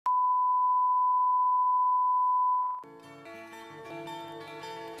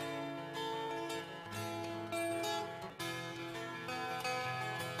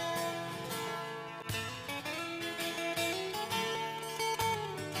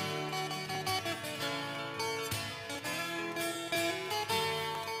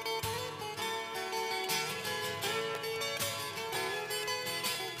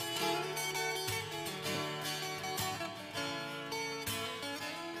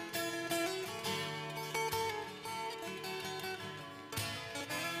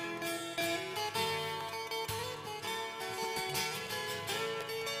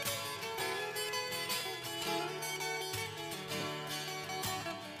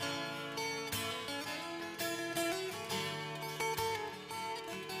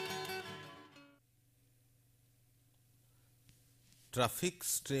Traffic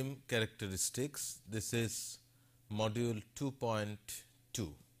stream characteristics. This is module 2.2.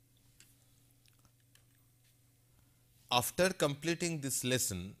 After completing this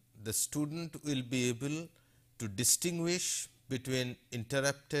lesson, the student will be able to distinguish between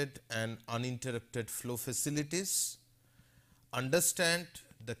interrupted and uninterrupted flow facilities, understand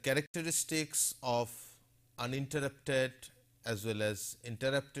the characteristics of uninterrupted as well as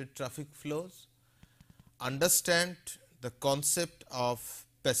interrupted traffic flows, understand the concept of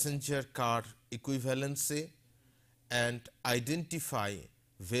passenger car equivalency, and identify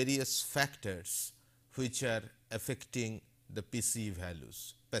various factors which are affecting the PCE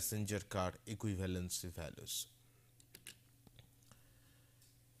values, passenger car equivalency values.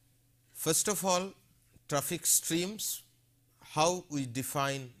 First of all, traffic streams. How we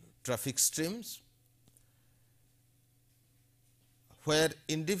define traffic streams? Where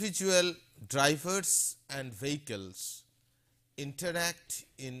individual drivers and vehicles interact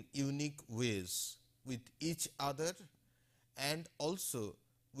in unique ways with each other and also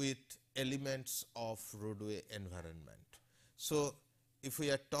with elements of roadway environment. So, if we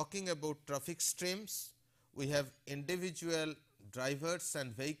are talking about traffic streams, we have individual drivers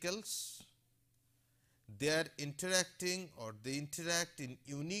and vehicles. They are interacting or they interact in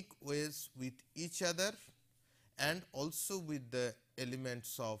unique ways with each other and also with the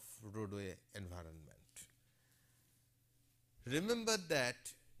elements of roadway environment. Remember that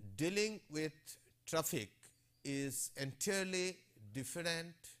dealing with traffic is entirely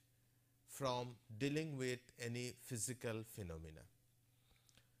different from dealing with any physical phenomena.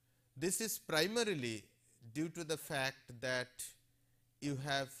 This is primarily due to the fact that you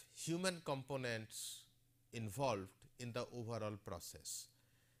have human components involved in the overall process.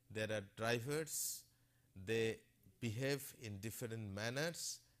 There are drivers, they behave in different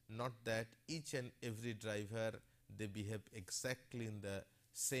manners, not that each and every driver they behave exactly in the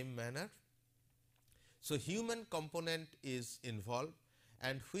same manner. So, human component is involved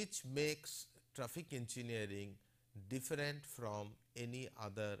and which makes traffic engineering different from any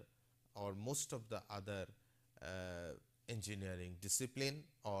other or most of the other engineering discipline,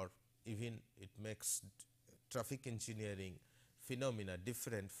 or even it makes traffic engineering phenomena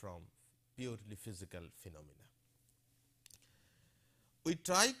different from purely physical phenomena. We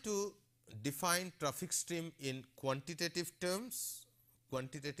try to define traffic stream in quantitative terms.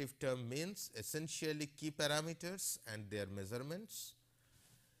 Quantitative term means essentially key parameters and their measurements.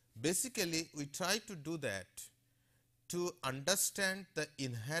 Basically, we try to do that to understand the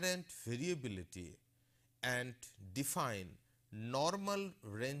inherent variability and define normal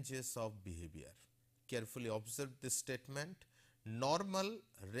ranges of behavior. Carefully observe this statement, normal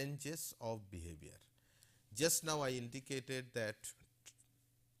ranges of behavior. Just now I indicated that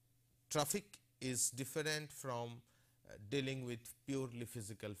traffic is different from dealing with purely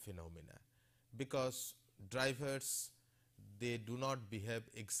physical phenomena, because drivers they do not behave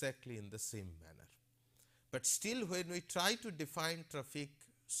exactly in the same manner. But still, when we try to define traffic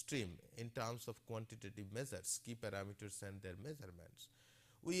stream in terms of quantitative measures, key parameters and their measurements,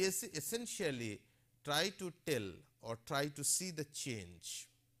 we essentially try to tell or try to see the change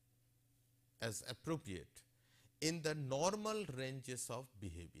as appropriate in the normal ranges of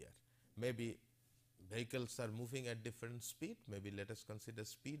behavior. Maybe vehicles are moving at different speed, maybe let us consider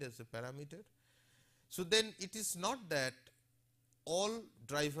speed as a parameter. So, then it is not that all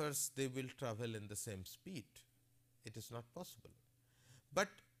drivers they will travel in the same speed, it is not possible. But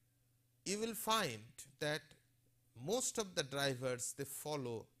you will find that most of the drivers they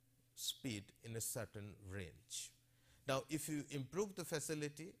follow speed in a certain range. Now, if you improve the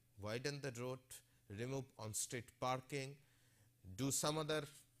facility, widen the road, remove on-street parking, do some other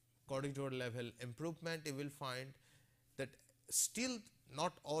corridor level improvement, you will find that still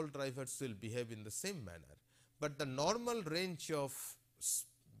not all drivers will behave in the same manner, but the normal range of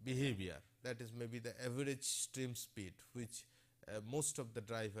behavior, that is maybe the average stream speed which most of the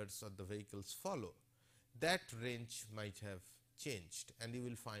drivers or the vehicles follow, that range might have changed and you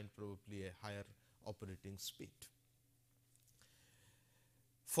will find probably a higher operating speed.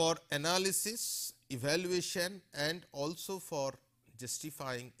 For analysis, evaluation and also for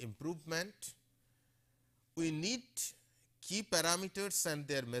justifying improvement, we need key parameters and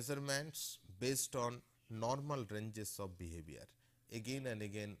their measurements based on normal ranges of behavior. Again and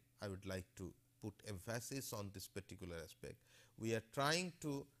again I would like to put emphasis on this particular aspect. We are trying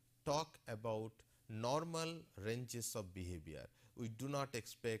to talk about normal ranges of behavior. We do not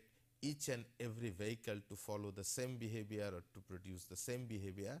expect each and every vehicle to follow the same behavior or to produce the same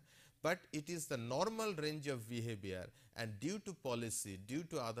behavior, but it is the normal range of behavior, and due to policy, due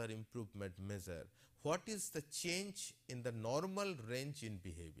to other improvement measure, what is the change in the normal range in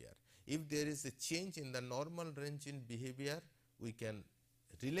behavior. If there is a change in the normal range in behavior, we can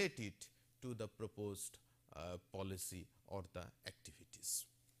relate it to the proposed policy or the activities.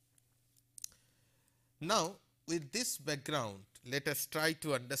 Now, with this background, let us try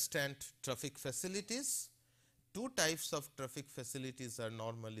to understand traffic facilities. Two types of traffic facilities are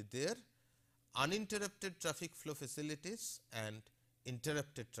normally there: uninterrupted traffic flow facilities and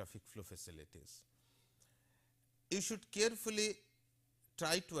interrupted traffic flow facilities. You should carefully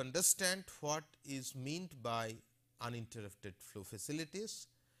try to understand what is meant by uninterrupted flow facilities.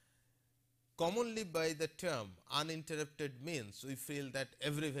 Commonly by the term uninterrupted means we feel that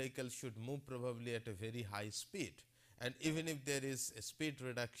every vehicle should move probably at a very high speed, and even if there is a speed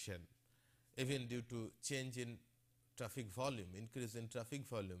reduction, even due to change in traffic volume, increase in traffic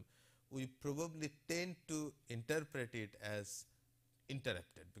volume, we probably tend to interpret it as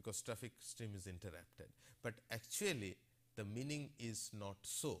interrupted because traffic stream is interrupted, but actually the meaning is not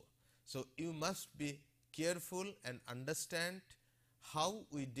so. So, you must be careful and understand how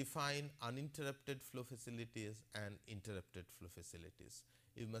we define uninterrupted flow facilities and interrupted flow facilities.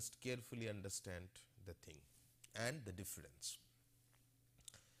 You must carefully understand the thing and the difference.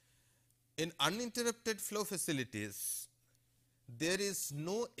 In uninterrupted flow facilities, there is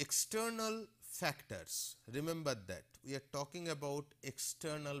no external factors. Remember that we are talking about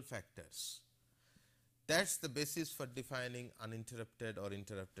external factors. That is the basis for defining uninterrupted or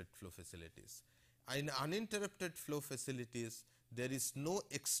interrupted flow facilities. In uninterrupted flow facilities, there is no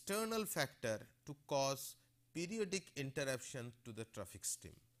external factor to cause periodic interruption to the traffic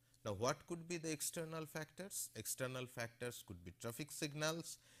stream. Now, what could be the external factors? External factors could be traffic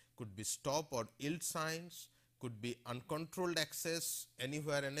signals, could be stop or yield signs, could be uncontrolled access.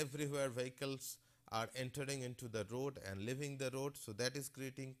 Anywhere and everywhere vehicles are entering into the road and leaving the road. So, that is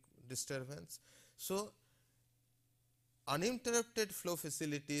creating disturbance. So, uninterrupted flow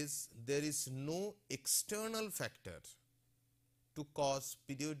facilities, there is no external factor to cause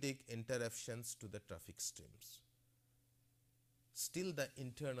periodic interruptions to the traffic streams. Still the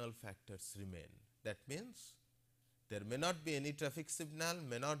internal factors remain. That means, there may not be any traffic signal,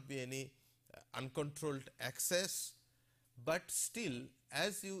 may not be any uncontrolled access, but still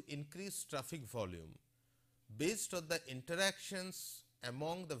as you increase traffic volume, based on the interactions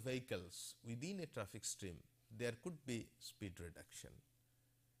among the vehicles within a traffic stream, there could be speed reduction,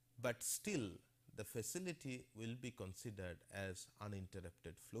 but still the facility will be considered as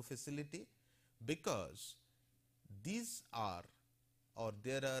uninterrupted flow facility, because these are or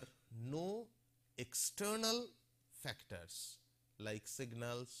there are no external factors like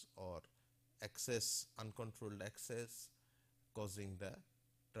signals or access, uncontrolled access causing the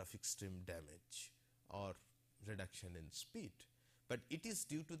traffic stream damage or reduction in speed, but it is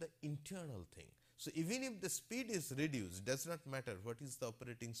due to the internal thing. So, even if the speed is reduced, does not matter what is the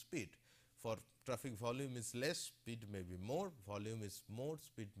operating speed. For traffic volume is less, speed may be more, volume is more,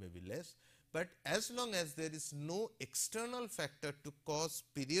 speed may be less, but as long as there is no external factor to cause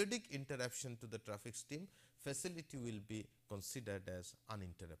periodic interruption to the traffic stream, facility will be considered as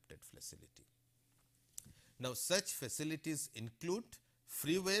uninterrupted facility. Now, such facilities include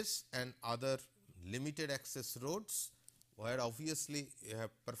freeways and other limited access roads, where obviously you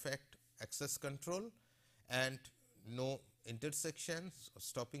have perfect access control and no intersections or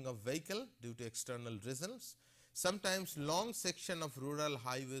stopping of vehicle due to external reasons. Sometimes long section of rural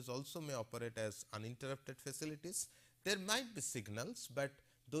highways also may operate as uninterrupted facilities. There might be signals, but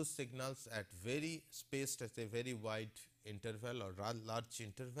those signals at very spaced at a very wide interval or large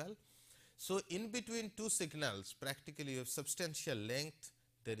interval. So, in between two signals practically you have substantial length,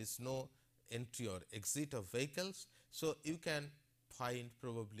 there is no entry or exit of vehicles. So, you can find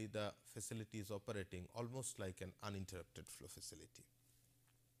probably the facility is operating almost like an uninterrupted flow facility.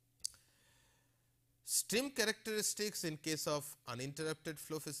 Stream characteristics in case of uninterrupted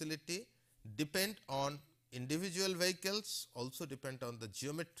flow facility depend on individual vehicles, also depend on the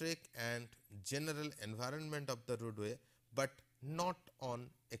geometric and general environment of the roadway, but not on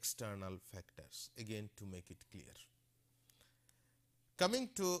external factors, again to make it clear. Coming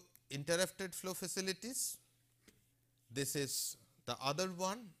to interrupted flow facilities, this is the other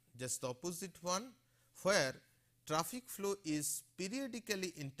one, just the opposite one, where traffic flow is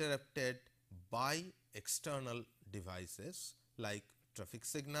periodically interrupted by external devices like traffic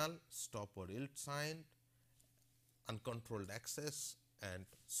signal, stop or yield sign, uncontrolled access and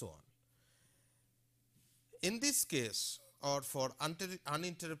so on. In this case, or for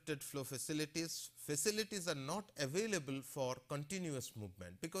uninterrupted flow facilities, facilities are not available for continuous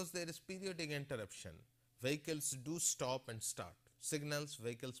movement because there is periodic interruption. Vehicles do stop and start, signals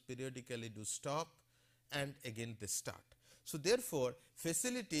vehicles periodically do stop, and again they start. So, therefore,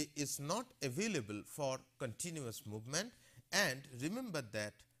 facility is not available for continuous movement, and remember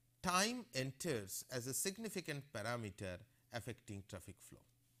that time enters as a significant parameter affecting traffic flow.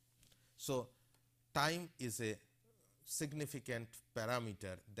 So, time is a significant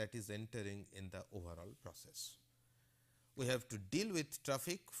parameter that is entering in the overall process. We have to deal with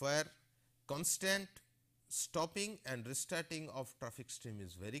traffic where constant stopping and restarting of traffic stream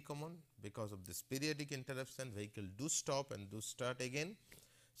is very common because of this periodic interruption. Vehicle do stop and do start again.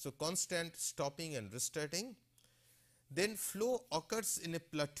 So, constant stopping and restarting. Then flow occurs in a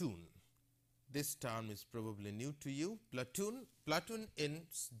platoon. This term is probably new to you. Platoon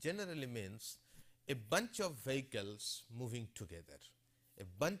generally means a bunch of vehicles moving together, a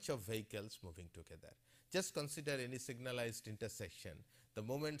bunch of vehicles moving together. Just consider any signalized intersection. The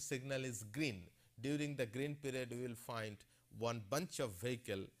moment signal is green, during the green period we will find one bunch of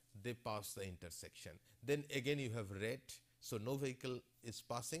vehicle, they pass the intersection. Then again you have red, so no vehicle is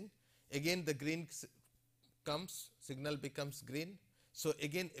passing. Again the green comes, signal becomes green, so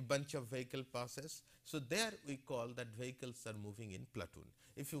again a bunch of vehicle passes. So there we call that vehicles are moving in platoon.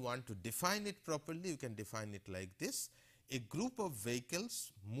 If you want to define it properly, you can define it like this: a group of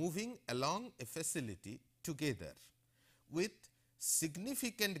vehicles moving along a facility together with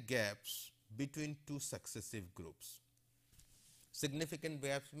significant gaps between two successive groups. Significant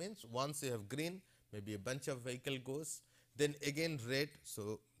gaps means once you have green, maybe a bunch of vehicle goes, then again red,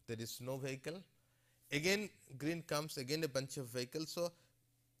 so there is no vehicle, again green comes, again a bunch of vehicles. So,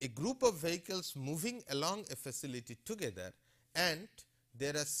 a group of vehicles moving along a facility together, and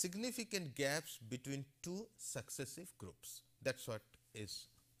there are significant gaps between two successive groups. That is what is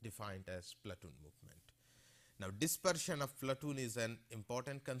defined as platoon movement. Now, dispersion of platoon is an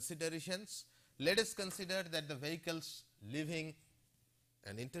important consideration. Let us consider that the vehicles leaving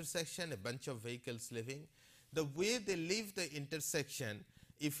an intersection, a bunch of vehicles leaving. The way they leave the intersection,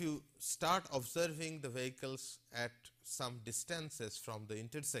 if you start observing the vehicles at some distances from the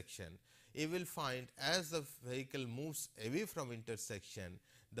intersection, you will find as the vehicle moves away from intersection,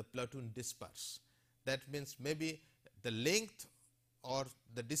 the platoon disperse. That means maybe the length or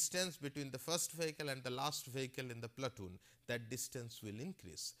the distance between the first vehicle and the last vehicle in the platoon, that distance will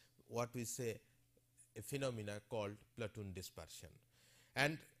increase, what we say a phenomena called platoon dispersion.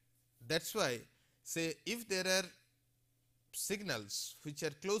 And that is why, say, if there are signals which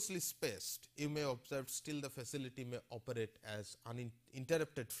are closely spaced, you may observe still the facility may operate as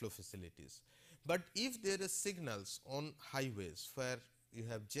uninterrupted flow facilities. But if there are signals on highways where you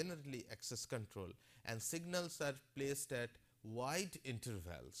have generally access control and signals are placed at wide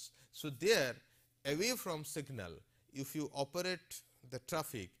intervals, so there away from signal, if you operate the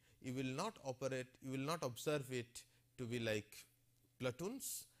traffic, you will not observe it to be like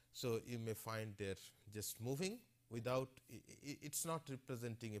platoons. So, you may find they are just moving without, it is not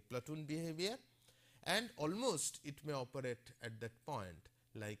representing a platoon behavior, and almost it may operate at that point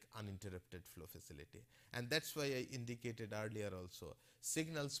like uninterrupted flow facility. And that is why I indicated earlier also,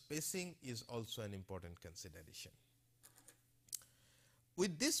 signal spacing is also an important consideration.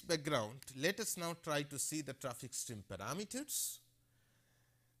 With this background, let us now try to see the traffic stream parameters.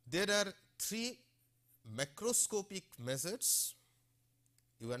 There are three macroscopic measures.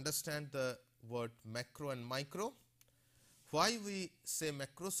 You understand the word macro and micro. Why we say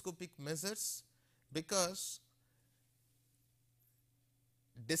macroscopic measures? Because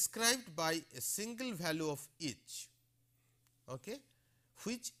described by a single value of each, okay,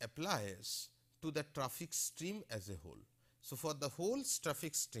 which applies to the traffic stream as a whole. So, for the whole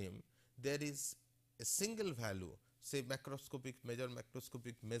traffic stream, there is a single value, say macroscopic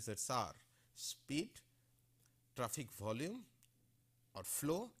measures are speed, traffic volume or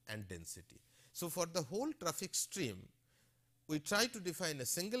flow and density. So, for the whole traffic stream, we try to define a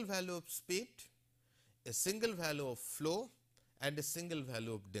single value of speed, a single value of flow and a single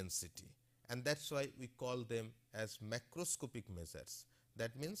value of density, and that is why we call them as macroscopic measures.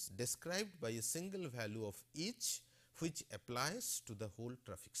 That means described by a single value of each which applies to the whole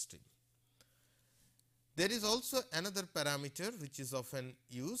traffic stream. There is also another parameter which is often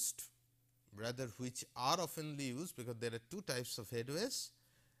used, rather which are oftenly used, because there are two types of headways,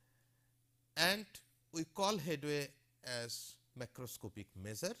 and we call headway as microscopic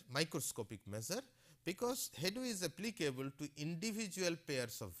measure, because headway is applicable to individual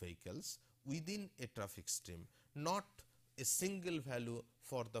pairs of vehicles within a traffic stream, not a single value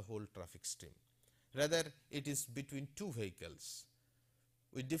for the whole traffic stream. Rather, it is between two vehicles.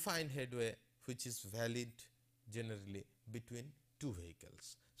 We define headway which is valid generally between two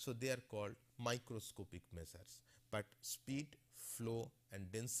vehicles. So, they are called microscopic measures, but speed, flow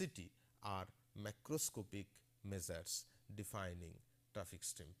and density are macroscopic measures defining traffic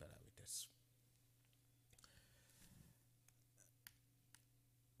stream parameters.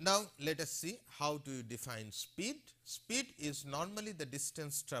 Now, let us see how do you define speed. Speed is normally the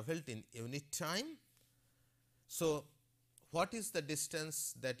distance travelled in unit time. So, what is the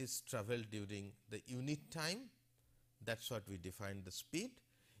distance that is travelled during the unit time? That is what we define the speed.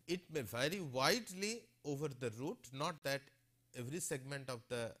 It may vary widely over the route, not that every segment of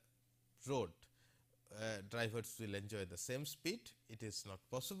the road drivers will enjoy the same speed. It is not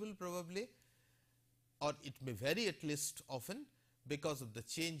possible probably, or it may vary at least often because of the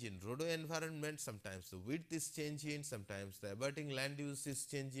change in roadway environment. Sometimes the width is changing, sometimes the abutting land use is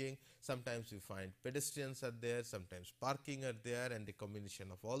changing, sometimes we find pedestrians are there, sometimes parking are there, and the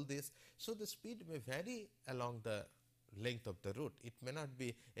combination of all this. So, the speed may vary along the length of the route. It may not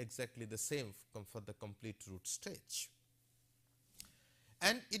be exactly the same for the complete route stretch,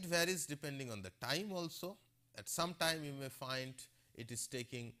 and it varies depending on the time also. At some time you may find it is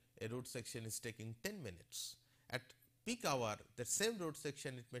taking, a road section is taking 10 minutes. At peak hour, the same road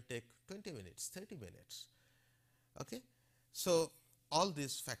section it may take 20 minutes, 30 minutes. Okay. So, all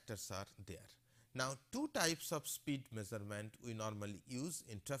these factors are there. Now, two types of speed measurement we normally use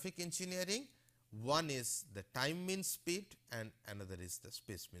in traffic engineering. One is the time mean speed and another is the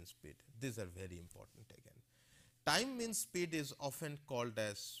space mean speed. These are very important again. Time mean speed is often called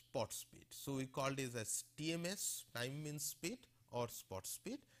as spot speed. So, we call it as TMS, time mean speed, or spot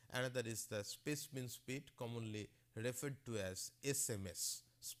speed. Another is the space mean speed, commonly referred to as SMS,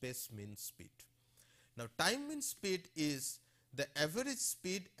 space mean speed. Now, time mean speed is the average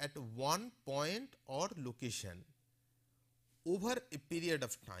speed at one point or location over a period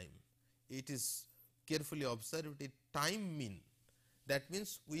of time. It is carefully observed, it time mean. That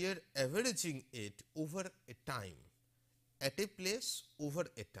means, we are averaging it over a time, at a place over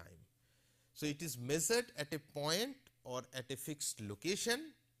a time. So, it is measured at a point or at a fixed location,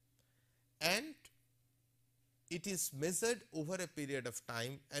 and it is measured over a period of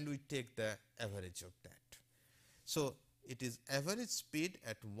time, and we take the average of that. So, it is average speed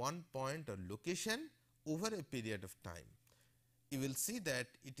at one point or location over a period of time. You will see that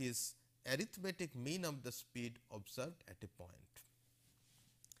it is arithmetic mean of the speed observed at a point.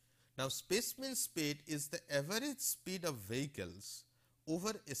 Now, space mean speed is the average speed of vehicles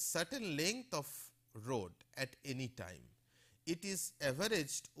over a certain length of road at any time. It is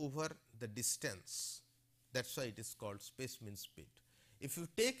averaged over the distance. That is why it is called space mean speed. If you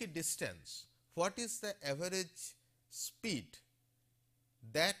take a distance, what is the average speed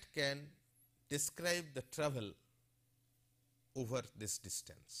that can describe the travel over this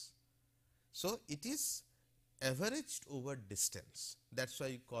distance? So, it is averaged over distance. That is why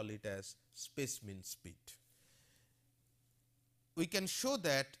you call it as space mean speed. We can show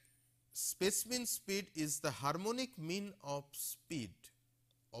that space mean speed is the harmonic mean of speed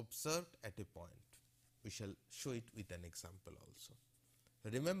observed at a point. We shall show it with an example also.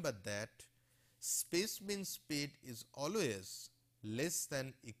 Remember that space mean speed is always less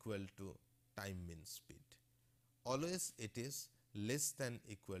than equal to time mean speed. Always it is less than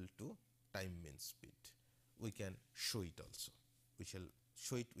equal to time mean speed. We can show it also. We shall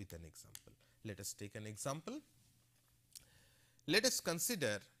show it with an example. Let us take an example. Let us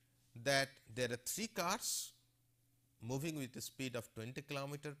consider that there are three cars moving with a speed of 20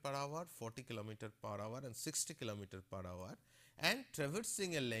 km per hour, 40 km per hour and 60 km per hour, and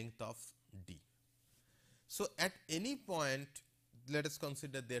traversing a length of d. So, at any point, let us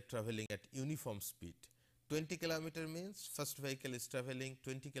consider they are travelling at uniform speed. 20 km means first vehicle is travelling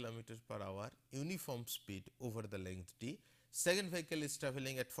 20 km per hour uniform speed over the length d. Second vehicle is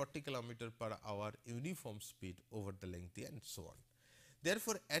travelling at 40 km per hour uniform speed over the length d, and so on.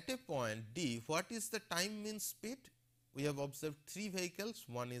 Therefore, at a point d, what is the time mean speed? We have observed three vehicles,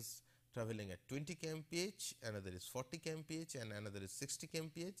 one is travelling at 20 kmph, another is 40 kmph and another is 60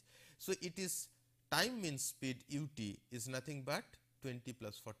 kmph. So, it is time mean speed ut is nothing but 20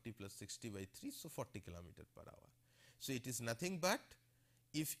 plus 40 plus 60 by 3, so 40 km per hour. So, it is nothing but,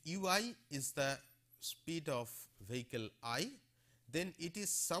 if ui is the speed of vehicle I, then it is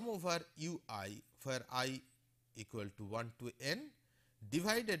sum over ui, where I equal to 1 to n,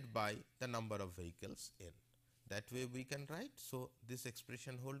 divided by the number of vehicles n. That way we can write. So, this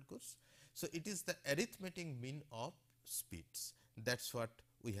expression hold goes. So, it is the arithmetic mean of speeds. That is what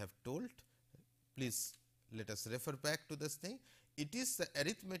we have told. Please let us refer back to this thing. It is the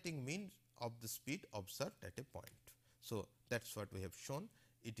arithmetic mean of the speed observed at a point. So, that is what we have shown.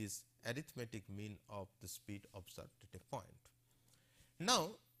 It is arithmetic mean of the speed observed at a point.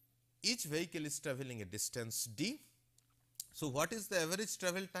 Now, each vehicle is travelling a distance d. So, what is the average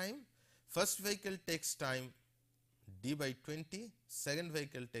travel time? First vehicle takes time d by 20, second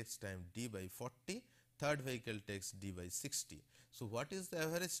vehicle takes time d by 40, third vehicle takes d by 60. So, what is the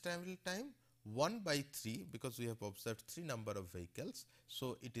average travel time? 1 by 3, because we have observed 3 number of vehicles.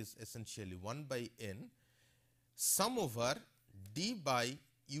 So, it is essentially 1 by n sum over d by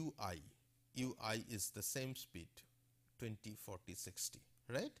ui. Ui is the same speed 20, 40, 60,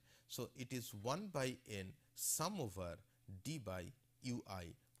 right. So, it is 1 by n sum over d by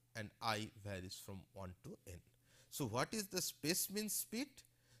ui, and I varies from 1 to n. So, what is the space mean speed?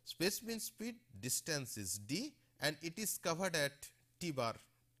 Space mean speed, distance is d and it is covered at t bar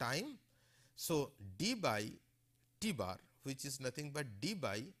time. So, d by t bar, which is nothing but d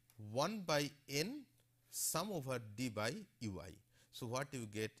by 1 by n sum over d by ui. So, what you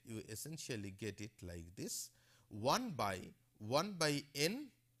get? You essentially get it like this: 1 by n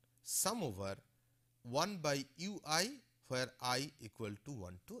sum over 1 by ui, where I equal to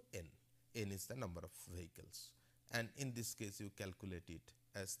 1 to n. N is the number of vehicles, and in this case you calculate it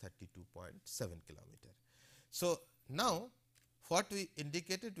as 32.7 kilometer. So, now what we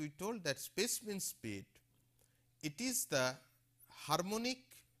indicated, we told that space mean speed, it is the harmonic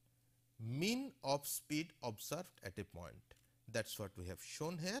mean of speed observed at a point. That is what we have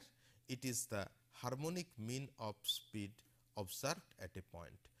shown here. It is the harmonic mean of speed observed at a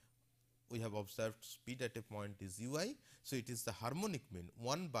point. We have observed speed at a point is ui. So, it is the harmonic mean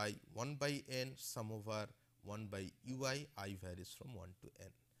 1 by n sum over 1 by ui, I varies from 1 to n.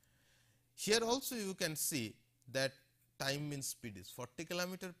 Here also you can see that time mean speed is 40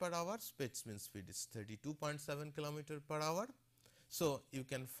 kilometer per hour, space mean speed is 32.7 kilometer per hour. So, you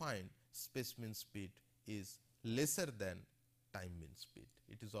can find space mean speed is lesser than time mean speed.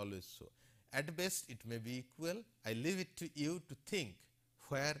 It is always so. At best it may be equal. I leave it to you to think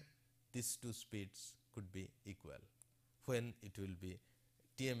where these two speeds could be equal, when it will be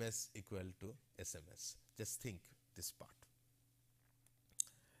TMS equal to SMS. Just think this part.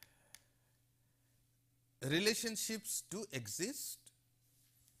 Relationships do exist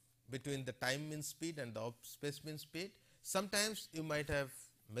between the time mean speed and the space mean speed. Sometimes you might have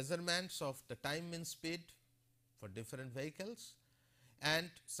measurements of the time mean speed for different vehicles, and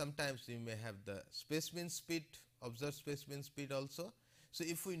sometimes you may have the space mean speed, observed space mean speed also. So,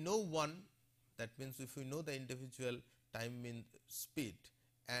 if we know one, that means if we know the individual time mean speed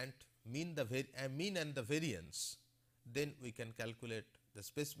and mean and the variance, then we can calculate the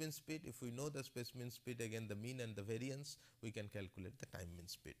space mean speed. If we know the space mean speed, again the mean and the variance, we can calculate the time mean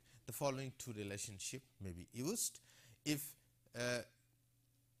speed. The following two relationship may be used. If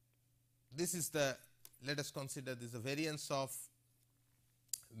this is the, let us consider this the variance of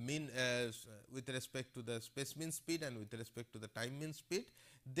mean with respect to the space mean speed and with respect to the time mean speed,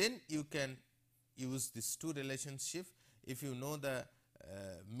 then you can use these two relationship. If you know the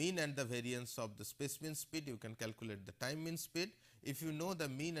mean and the variance of the space mean speed, you can calculate the time mean speed. If you know the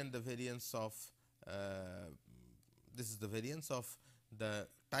mean and the variance of this is the variance of the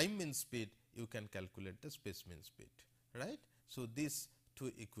time mean speed, you can calculate the space mean speed, right. So, these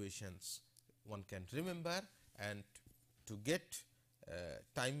two equations one can remember, and to get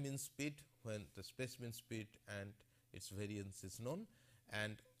time mean speed when the space mean speed and its variance is known,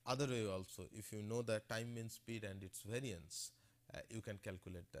 and other way also, if you know the time mean speed and its variance, you can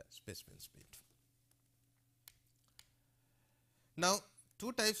calculate the space mean speed. Now,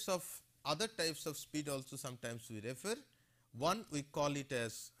 other types of speed also sometimes we refer. One we call it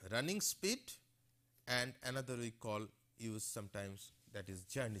as running speed, and another we use sometimes, that is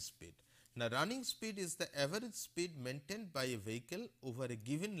journey speed. Now, running speed is the average speed maintained by a vehicle over a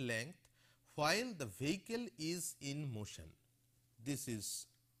given length while the vehicle is in motion. This is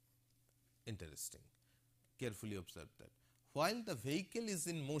interesting. Carefully observe that. While the vehicle is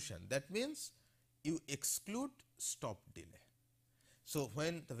in motion, that means you exclude stop delay. So,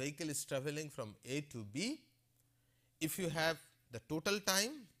 when the vehicle is traveling from A to B, if you have the total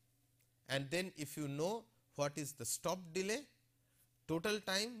time and then if you know what is the stop delay, total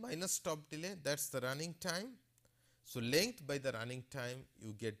time minus stop delay, that is the running time. So, length by the running time,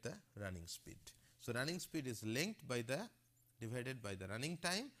 you get the running speed. So, running speed is length by the divided by the running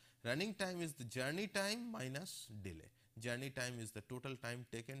time. Running time is the journey time minus delay. Journey time is the total time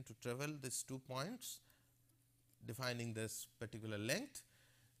taken to travel these 2 points, defining this particular length.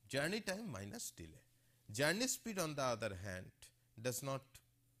 Journey time minus delay. Journey speed on the other hand does not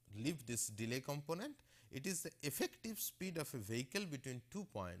leave this delay component. It is the effective speed of a vehicle between 2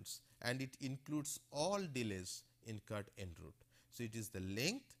 points, and it includes all delays incurred en route. So, it is the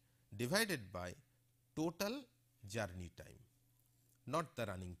length divided by total journey time, not the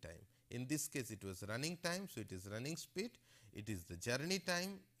running time. In this case, it was running time. So, it is running speed. it is the journey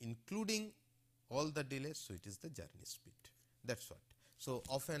time including all the delays. So, it is the journey speed, that is what. So,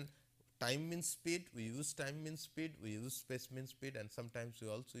 often time means speed, we use time means speed, we use space means speed, and sometimes we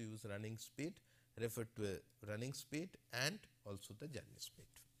also use running speed, refer to a running speed and also the journey speed.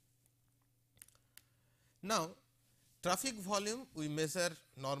 Now, traffic volume we measure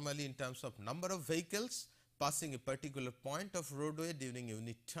normally in terms of number of vehicles passing a particular point of roadway during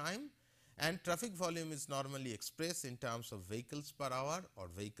unit time, and traffic volume is normally expressed in terms of vehicles per hour or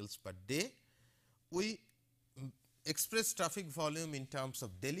vehicles per day. We express traffic volume in terms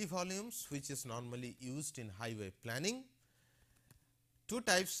of daily volumes, which is normally used in highway planning. Two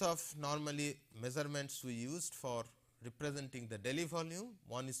types of normally measurements we used for representing the daily volume.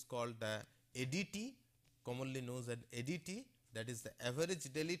 One is called the ADT, commonly known as ADT, that is the average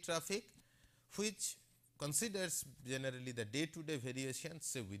daily traffic, which considers generally the day to day variation,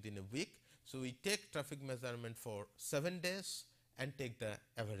 say within a week. So, we take traffic measurement for 7 days and take the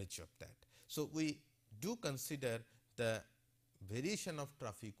average of that. So, we do consider the variation of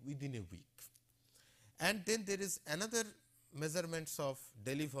traffic within a week. And then there is another measurements of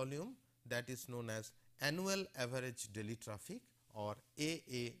daily volume, that is known as annual average daily traffic or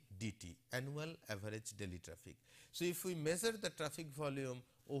AADT, annual average daily traffic. So, if we measure the traffic volume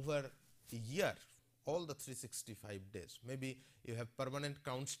over a year, all the 365 days, maybe you have permanent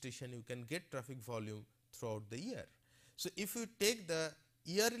count station, you can get traffic volume throughout the year. So, if you take the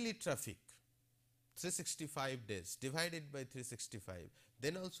yearly traffic 365 days divided by 365,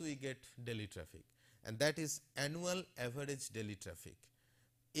 then also we get daily traffic, and that is annual average daily traffic,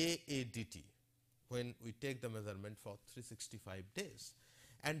 AADT, when we take the measurement for 365 days.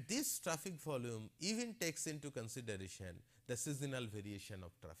 And this traffic volume even takes into consideration the seasonal variation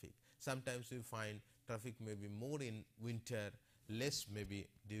of traffic. Sometimes we find traffic may be more in winter, less maybe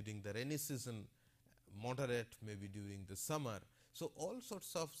during the rainy season, moderate maybe during the summer. So, all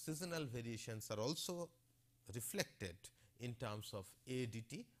sorts of seasonal variations are also reflected in terms of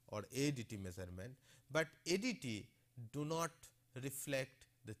ADT or ADT measurement, but ADT do not reflect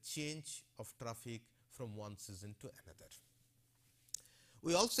the change of traffic from one season to another.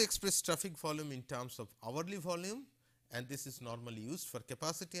 We also express traffic volume in terms of hourly volume, and this is normally used for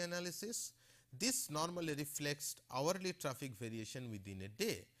capacity analysis. This normally reflects hourly traffic variation within a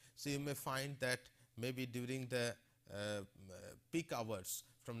day. So, you may find that maybe during the peak hours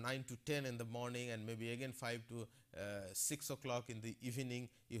from 9 to 10 in the morning and maybe again 5 to 6 o'clock in the evening,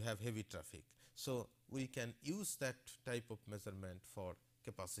 you have heavy traffic. So, we can use that type of measurement for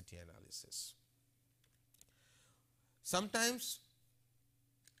capacity analysis. Sometimes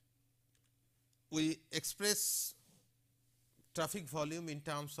we express traffic volume in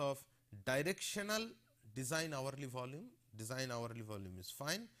terms of directional design hourly volume. Design hourly volume is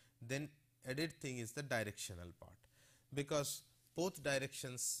fine, then added thing is the directional part, because both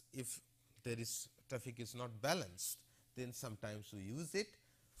directions, if there is traffic is not balanced, then sometimes we use it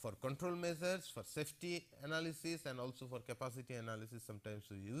for control measures, for safety analysis, and also for capacity analysis sometimes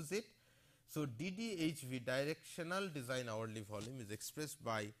we use it. So, DDHV, directional design hourly volume, is expressed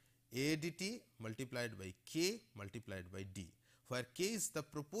by ADT multiplied by K multiplied by D, where K is the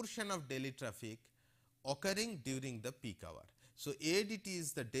proportion of daily traffic occurring during the peak hour. So, ADT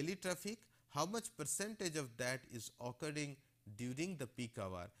is the daily traffic, how much percentage of that is occurring during the peak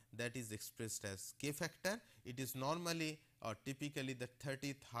hour, that is expressed as K factor. It is normally or typically the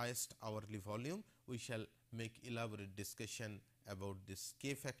 30th highest hourly volume. We shall make elaborate discussion about this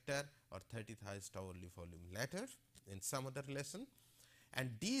K factor or 30th highest hourly volume later in some other lesson,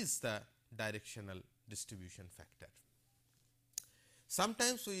 and D is the directional distribution factor.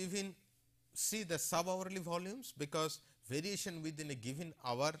 Sometimes we even see the sub hourly volumes, because variation within a given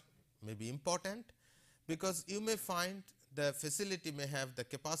hour may be important, because you may find the facility may have the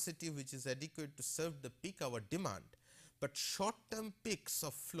capacity which is adequate to serve the peak hour demand, but short term peaks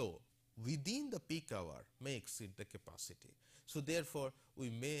of flow within the peak hour may exceed the capacity. So, therefore, we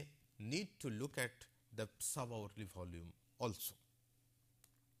may need to look at the sub hourly volume also.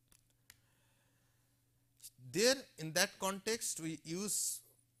 There, in that context, we use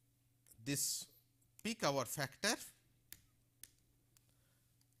this peak hour factor.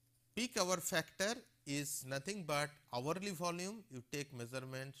 Peak hour factor is nothing but hourly volume, you take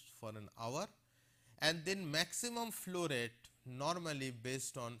measurements for an hour, and then maximum flow rate normally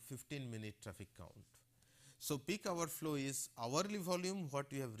based on 15-minute traffic count. So, peak hour flow is hourly volume,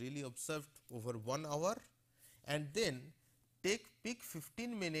 what you have really observed over 1 hour, and then take peak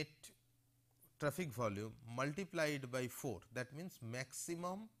 15-minute traffic volume multiplied by 4, that means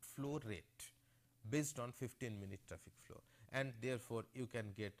maximum flow rate based on 15-minute traffic flow, and therefore, you can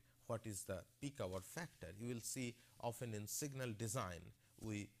get what is the peak hour factor. You will see often in signal design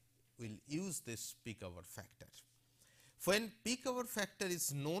we will use this peak hour factor. When peak hour factor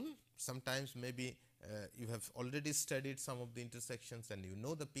is known, sometimes maybe you have already studied some of the intersections and you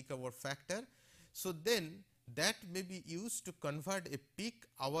know the peak hour factor. So, then that may be used to convert a peak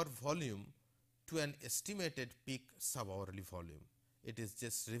hour volume to an estimated peak sub-hourly volume. It is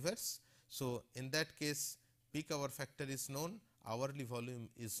just reverse. So, in that case peak hour factor is known, hourly volume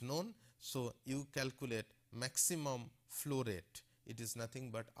is known. So, you calculate maximum flow rate, it is nothing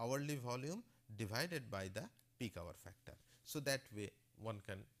but hourly volume divided by the peak hour factor. So, that way one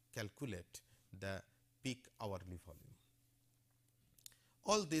can calculate the peak hourly volume.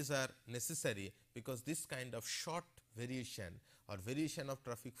 All these are necessary because this kind of short variation or variation of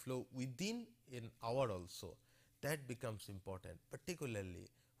traffic flow within an hour also, that becomes important, particularly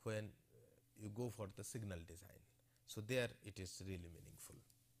when you go for the signal design. So, there it is really meaningful.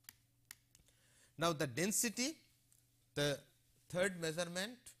 Now, the density, the third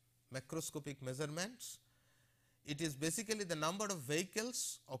measurement, macroscopic measurements, it is basically the number of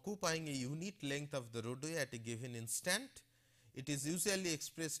vehicles occupying a unit length of the roadway at a given instant. It is usually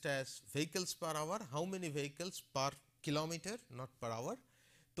expressed as vehicles per hour, how many vehicles per kilometer, not per hour.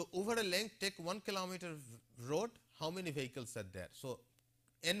 So, over a length, take 1 kilometer road, how many vehicles are there? So,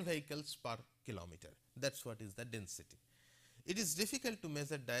 n vehicles per kilometer, that is what is the density. It is difficult to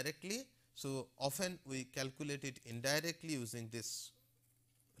measure directly. So, often we calculate it indirectly using this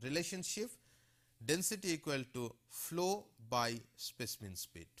relationship, density equal to flow by specimen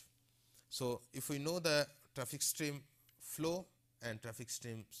speed. So, if we know the traffic stream flow and traffic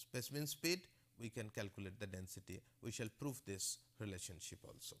stream specimen speed, we can calculate the density. We shall prove this relationship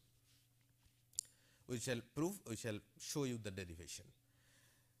also. We shall show you the derivation.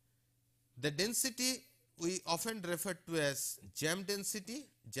 The density we often refer to as jam density.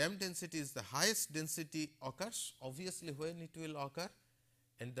 Jam density is the highest density occurs obviously when it will occur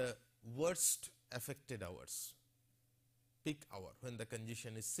in the worst affected hours, peak hour, when the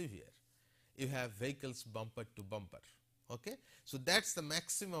congestion is severe. You have vehicles bumper to bumper. Okay? So, that is the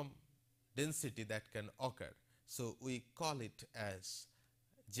maximum density that can occur. So, we call it as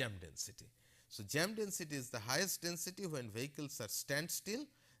jam density. So, jam density is the highest density when vehicles are standstill,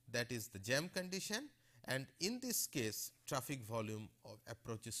 that is the jam condition, and in this case traffic volume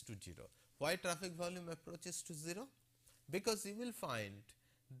approaches to 0. Why traffic volume approaches to 0? Because you will find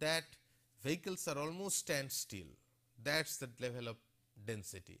that vehicles are almost standstill, that is the level of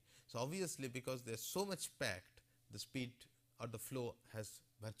density. So, obviously, because they are so much packed, the speed or the flow has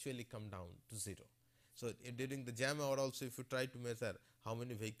virtually come down to 0. So, during the jam hour also, if you try to measure how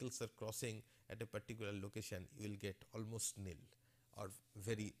many vehicles are crossing at a particular location, you will get almost nil or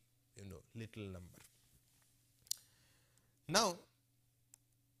very little number. Now,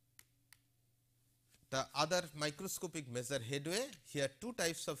 the other microscopic measure headway. Here two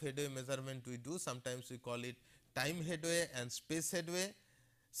types of headway measurement we do. Sometimes we call it time headway and space headway.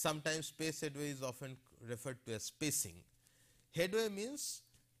 Sometimes space headway is often referred to as spacing. Headway means,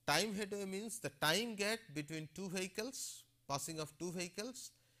 time headway means the time gap between two vehicles, passing of two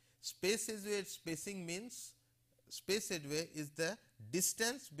vehicles. Space headway spacing means, space headway is the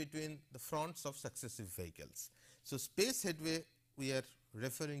distance between the fronts of successive vehicles. So, space headway we are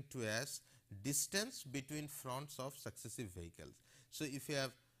referring to as distance between fronts of successive vehicles. So, if you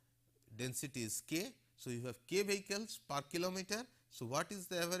have density is k, so you have k vehicles per kilometer. So, what is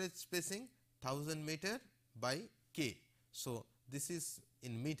the average spacing? 1000 meter by k. So, this is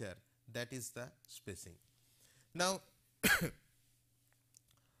in meter, that is the spacing. Now,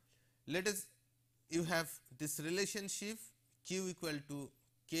 let us, you have this relationship q equal to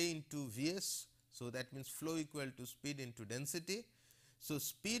k into Vs. So, that means flow equal to speed into density. So,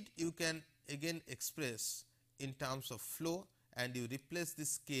 speed you can again express in terms of flow and you replace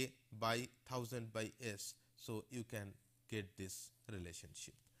this k by 1000 by S. So, you can get this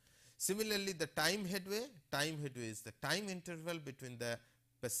relationship. Similarly, the time headway is the time interval between the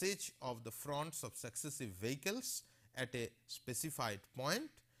passage of the fronts of successive vehicles at a specified point.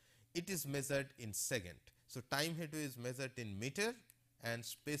 It is measured in second. So, time headway is measured in meter and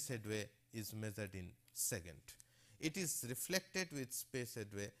space headway is measured in second. It is reflected with space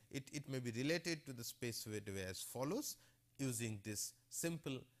headway, it may be related to the space headway as follows, using this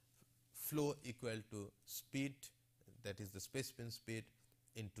simple flow equal to speed, that is the specimen speed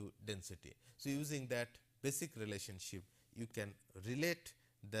into density. So, using that basic relationship, you can relate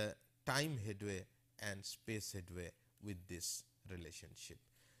the time headway and space headway with this relationship.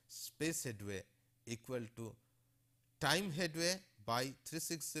 Space headway equal to time headway by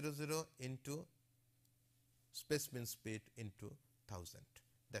 3600 into specimen speed into 1000.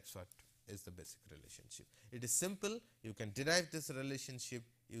 That is what is the basic relationship. It is simple, you can derive this relationship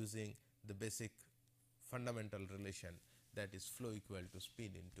using the basic fundamental relation, that is flow equal to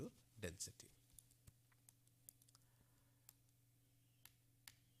speed into density.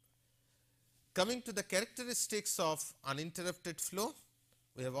 Coming to the characteristics of uninterrupted flow,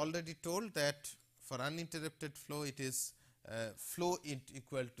 we have already told that for uninterrupted flow it is flow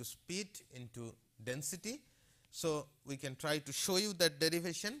equal to speed into density. So, we can try to show you that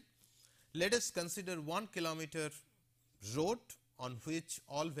derivation. Let us consider 1 kilometer road on which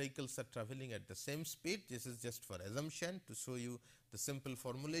all vehicles are travelling at the same speed. This is just for assumption to show you the simple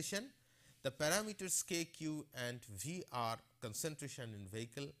formulation. The parameters k, q and v are concentration in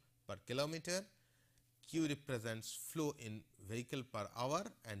vehicle per kilometer, q represents flow in vehicle per hour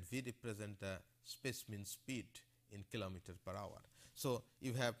and v represent the specimen speed in kilometer per hour. So,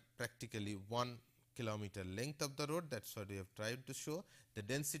 you have practically 1 kilometer length of the road, that is what we have tried to show. The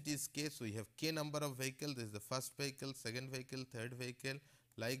density is k, so you have k number of vehicle, this is the first vehicle, second vehicle, third vehicle,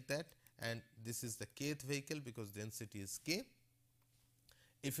 like that, and this is the kth vehicle because density is k.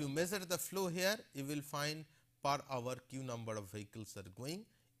 If you measure the flow here, you will find per hour q number of vehicles are going,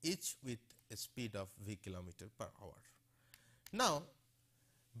 each with a speed of v kilometer per hour. Now,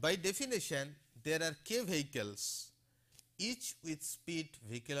 by definition, there are k vehicles, each with speed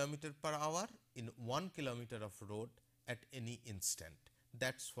v kilometer per hour in 1 kilometer of road at any instant.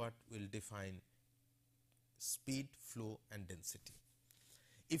 That is what will define speed, flow and density.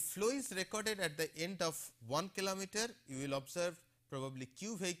 If flow is recorded at the end of 1 kilometer, you will observe probably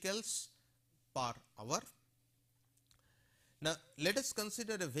q vehicles per hour. Now, let us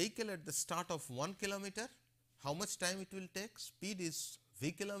consider a vehicle at the start of 1 kilometer, how much time it will take? Speed is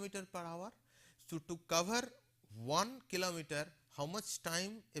v kilometer per hour. So, to cover 1 kilometer, how much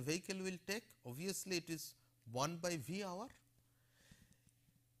time a vehicle will take? Obviously, it is 1 by v hour.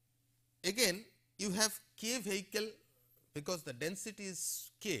 Again, you have k vehicle, because the density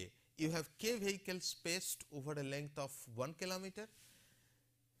is k, you have k vehicles spaced over a length of 1 kilometer.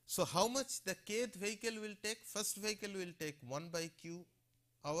 So, how much the kth vehicle will take? First vehicle will take 1 by q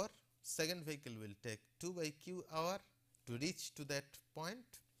hour, second vehicle will take 2 by q hour to reach to that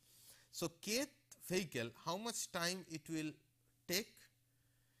point. So, kth vehicle, how much time it will take?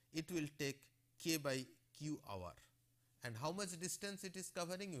 It will take k by q hour. And how much distance it is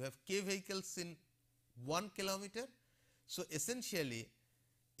covering? You have k vehicles in 1 kilometer. So, essentially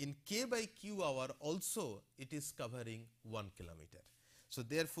in k by q hour also it is covering 1 kilometer. So,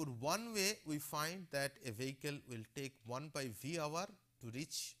 therefore, one way we find that a vehicle will take 1 by v hour to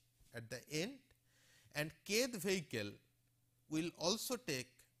reach at the end, and kth vehicle will also take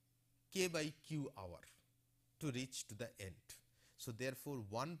k by q hour to reach to the end. So, therefore,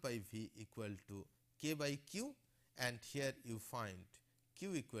 1 by v equal to k by q, and here you find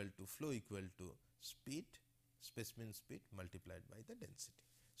q equal to flow equal to speed, specimen speed multiplied by the density.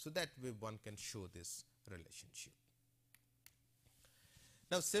 So, that way one can show this relationship.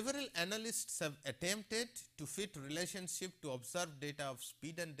 Now, several analysts have attempted to fit relationship to observe data of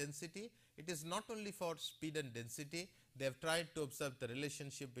speed and density. It is not only for speed and density, they have tried to observe the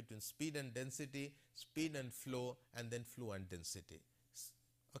relationship between speed and density, speed and flow, and then flow and density.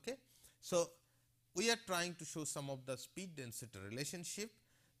 Okay. So, we are trying to show some of the speed density relationship.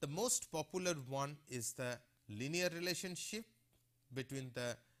 The most popular one is the linear relationship between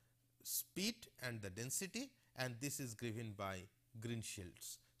the speed and the density, and this is given by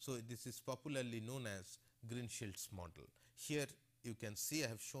Green-Schiltz. So, this is popularly known as Green-Schiltz model. Here you can see I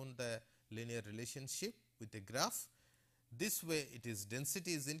have shown the linear relationship with a graph. This way it is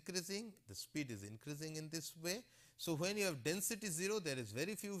density is increasing, the speed is increasing in this way. So, when you have density 0, there is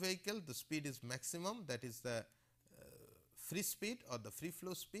very few vehicle, the speed is maximum, that is the free speed or the free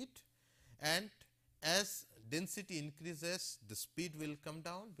flow speed, and as density increases, the speed will come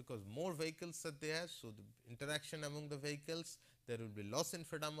down because more vehicles are there. So, the interaction among the vehicles, there will be loss in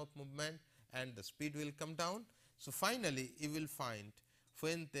freedom of movement and the speed will come down. So, finally, you will find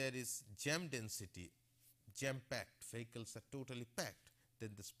when there is jam density, jam packed, vehicles are totally packed, then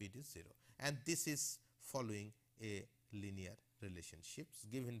the speed is 0, and this is following a linear relationships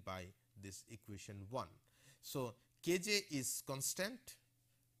given by this equation 1. So, Kj is constant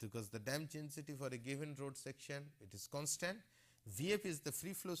because the damped density for a given road section, it is constant. Vf is the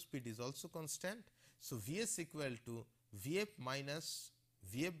free flow speed is also constant. So, Vs equal to Vf minus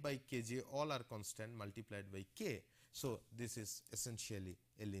Vf by Kj, all are constant multiplied by K. So, this is essentially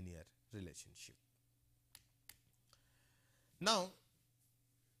a linear relationship. Now,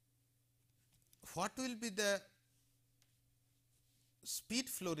 what will be the speed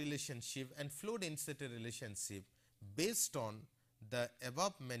flow relationship and flow density relationship based on the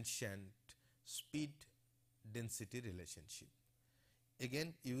above mentioned speed density relationship.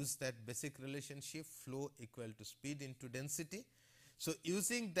 Again use that basic relationship, flow equal to speed into density. So,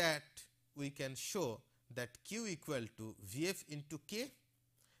 using that we can show that Q equal to Vf into K.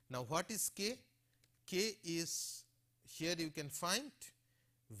 Now, what is K? K is, here you can find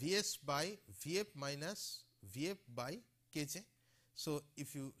Vs by Vf minus Vf by Kj. So,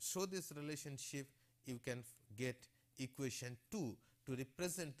 if you show this relationship, you can get equation 2 to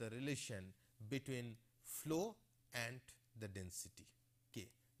represent the relation between flow and the density K,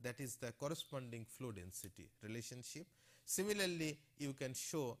 that is the corresponding flow density relationship. Similarly, you can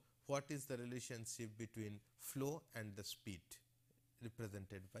show what is the relationship between flow and the speed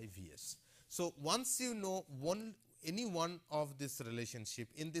represented by Vs. So, once you know any one of this relationship,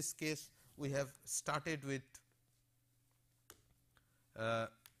 in this case we have started with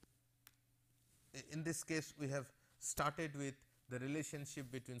the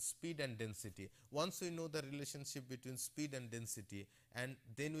relationship between speed and density. Once we know the relationship between speed and density, and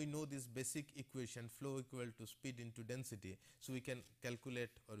then we know this basic equation flow equal to speed into density. So, we can calculate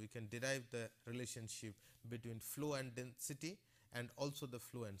or we can derive the relationship between flow and density and also the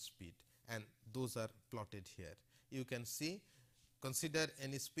flow and speed, and those are plotted here. You can see, consider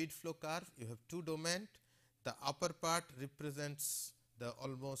any speed flow curve, you have two domains. The upper part represents the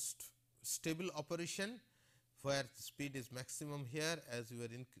almost stable operation, where speed is maximum here. As you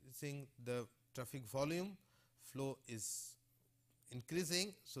are increasing the traffic volume, flow is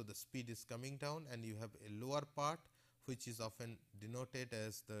increasing. So, the speed is coming down, and you have a lower part which is often denoted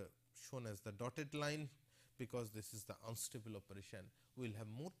as shown as the dotted line, because this is the unstable operation. We will have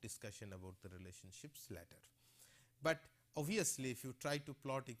more discussion about the relationships later. But obviously, if you try to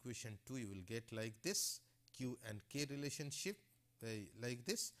plot equation 2, you will get like this Q and K relationship like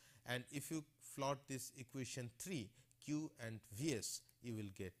this, and if you plot this equation 3 Q and Vs, you will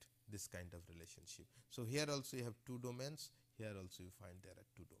get this kind of relationship. So, here also you have two domains, here also you find there are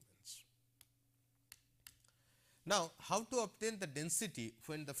two domains. Now, how to obtain the density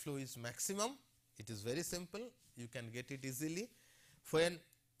when the flow is maximum? It is very simple, you can get it easily. When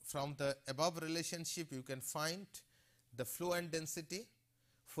from the above relationship you can find the flow and density.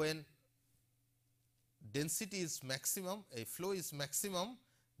 When density is maximum, a flow is maximum,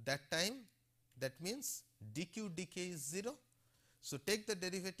 that time, that means dq dk is 0. So, take the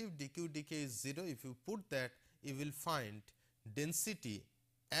derivative, dq dk is 0. If you put that, you will find density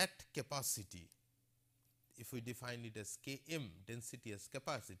at capacity. If we define it as Km, density as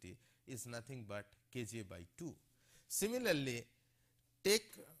capacity, is nothing but Kj by 2. Similarly, take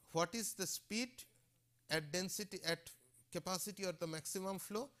what is the speed at density at capacity or the maximum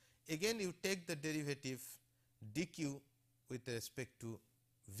flow. Again you take the derivative dq with respect to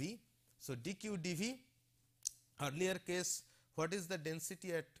V. So, dq dV, earlier case what is the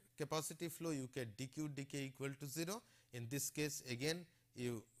density at capacity flow, you get dq dk equal to 0. In this case again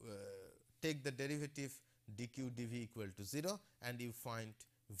you take the derivative dq dV equal to 0, and you find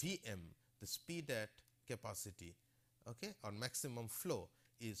Vm, the speed at capacity, okay, or maximum flow,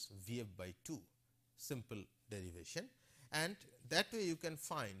 is Vf by 2, simple derivation. And that way you can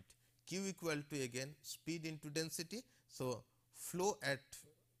find Q equal to again speed into density. So, flow at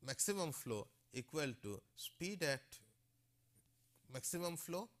maximum flow equal to speed at maximum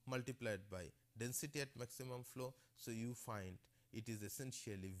flow multiplied by density at maximum flow. So, you find it is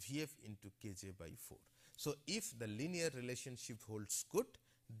essentially Vf into Kj by 4. So, if the linear relationship holds good,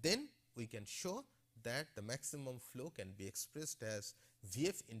 then we can show that the maximum flow can be expressed as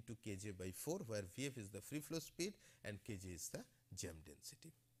Vf into Kj by 4, where Vf is the free flow speed and Kj is the jam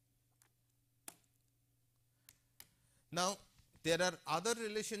density. Now, there are other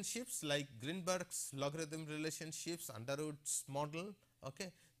relationships like Greenberg's logarithm relationships, Underwood's model.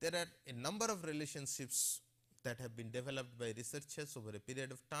 Okay. There are a number of relationships that have been developed by researchers over a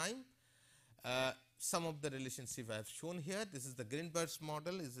period of time. Some of the relationships I have shown here. This is the Greenberg's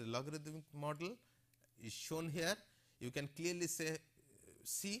model, is a logarithmic model, is shown here. You can clearly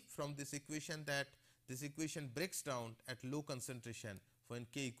see from this equation that this equation breaks down at low concentration when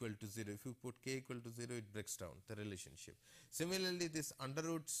k equal to 0. If you put k equal to 0, it breaks down the relationship. Similarly, this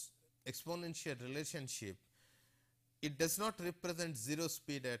Underwood's exponential relationship, it does not represent 0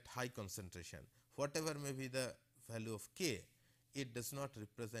 speed at high concentration. Whatever may be the value of k, it does not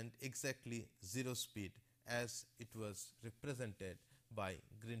represent exactly 0 speed as it was represented by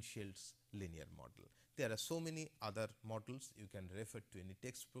Greenschild's linear model. There are so many other models, you can refer to any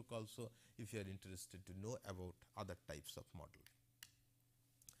textbook also if you are interested to know about other types of model.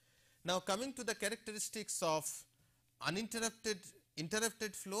 Now, coming to the characteristics of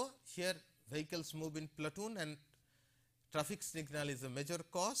interrupted flow, here vehicles move in platoon and traffic signal is a major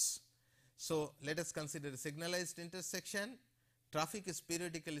cause. So, let us consider a signalized intersection. Traffic is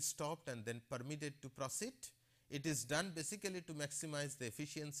periodically stopped and then permitted to proceed. It is done basically to maximize the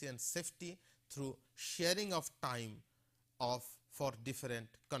efficiency and safety through sharing of time for different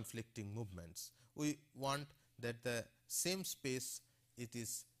conflicting movements. We want that the same space it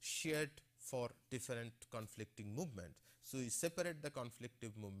is shared for different conflicting movements. So, we separate the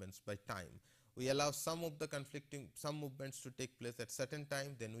conflicting movements by time. We allow some of the some movements to take place at certain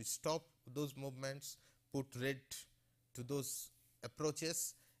time, then we stop those movements, put red to those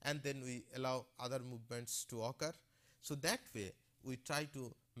approaches, and then we allow other movements to occur. So, that way we try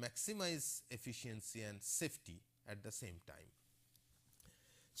to maximize efficiency and safety at the same time.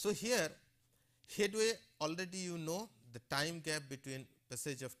 So, here headway already you know the time gap between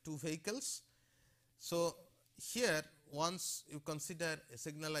passage of two vehicles. So, here once you consider a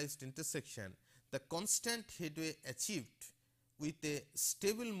signalized intersection, the constant headway achieved with a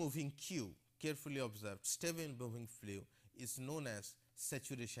stable moving queue, carefully observed stable moving flow, is known as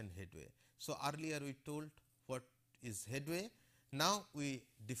saturation headway. So, earlier we told what is headway, now we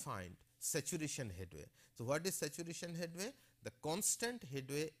defined saturation headway. So, what is saturation headway? The constant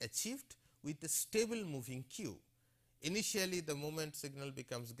headway achieved with a stable moving queue. Initially the moment signal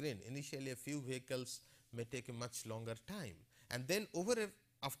becomes green, initially a few vehicles may take a much longer time, and then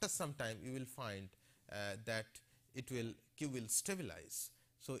after some time you will find that queue will stabilize.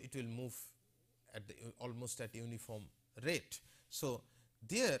 So, it will move at almost at uniform rate. So,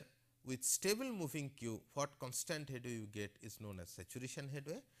 there with stable moving queue, what constant headway you get is known as saturation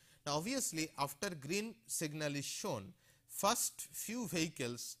headway. Now, obviously after green signal is shown, first few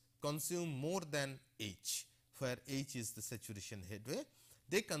vehicles consume more than h, where h is the saturation headway.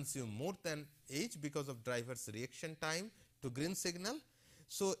 They consume more than h because of driver's reaction time to green signal.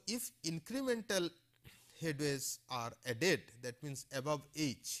 So, if incremental headways are added, that means above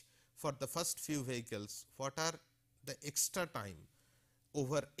h for the first few vehicles, what are the extra time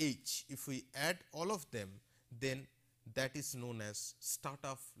over h? If we add all of them, then that is known as start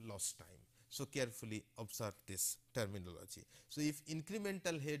of lost time. So, carefully observe this terminology. So, if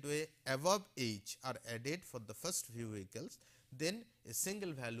incremental headway above h are added for the first few vehicles, then a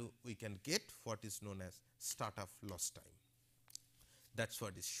single value we can get what is known as start of lost time. That is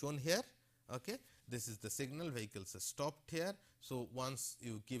what is shown here. Okay. This is the signal, vehicles are stopped here. So, once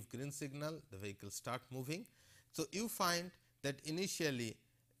you give green signal, the vehicles start moving. So, you find that initially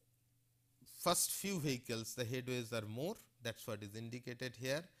first few vehicles the headways are more, that is what is indicated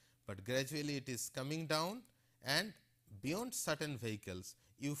here, but gradually it is coming down, and beyond certain vehicles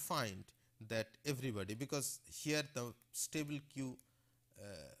you find that everybody, because here the stable queue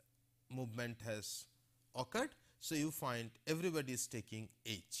movement has occurred. So, you find everybody is taking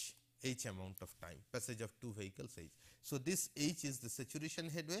h amount of time, passage of two vehicles h. So, this h is the saturation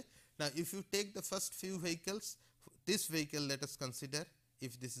headway. Now, if you take the first few vehicles, this vehicle let us consider,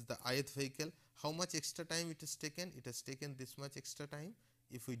 if this is the ith vehicle, how much extra time it has taken? It has taken this much extra time.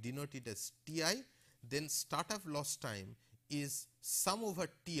 If we denote it as Ti, then start of lost time is sum over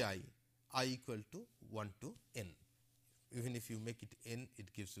Ti I equal to 1 to n. Even if you make it n,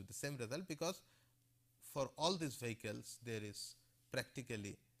 it gives you the same result, because for all these vehicles there is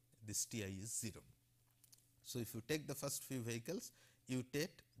practically this Ti is 0. So, if you take the first few vehicles, you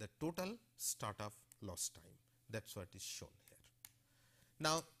take the total start of lost time, that is what is shown here.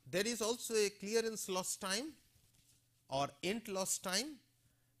 Now, there is also a clearance lost time or end lost time,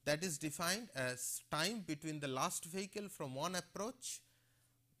 that is defined as time between the last vehicle from one approach,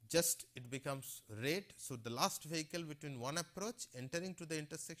 just it becomes red. So, the last vehicle between one approach entering to the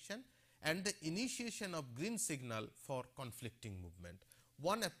intersection and the initiation of green signal for conflicting movement.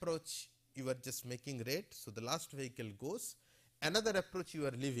 One approach you are just making red, so the last vehicle goes, another approach you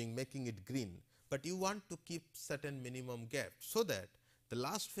are leaving making it green, but you want to keep certain minimum gap, so that the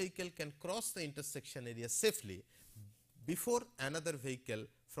last vehicle can cross the intersection area safely before another vehicle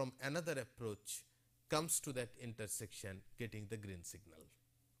from another approach comes to that intersection getting the green signal.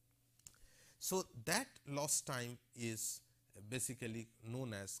 So, that lost time is basically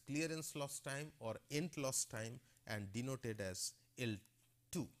known as clearance lost time or end lost time and denoted as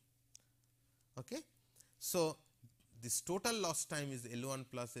L2. Okay. So, this total lost time is L1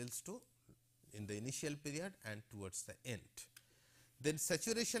 plus L2 in the initial period and towards the end. Then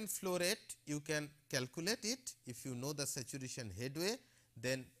saturation flow rate, you can calculate it. If you know the saturation headway,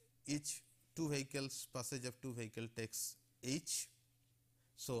 then each two vehicles, passage of two vehicle takes h.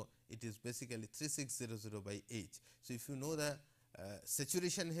 So, it is basically 3600 by h. So, if you know the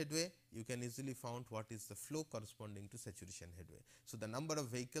saturation headway, you can easily find what is the flow corresponding to saturation headway. So, the number of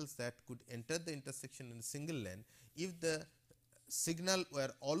vehicles that could enter the intersection in a single lane, if the signal were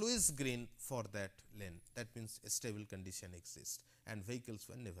always green for that lane, that means a stable condition exists and vehicles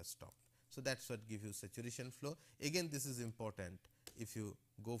were never stopped. So, that is what gives you saturation flow. Again, this is important if you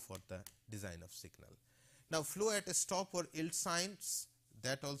go for the design of signal. Now, flow at a stop or yield signs,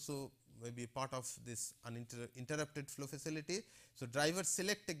 that also may be part of this uninterrupted flow facility. So, drivers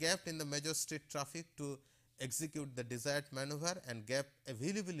select a gap in the major street traffic to execute the desired maneuver, and gap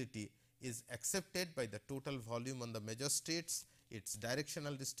availability is accepted by the total volume on the major streets, its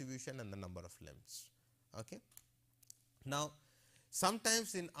directional distribution and the number of lanes. Okay. Now,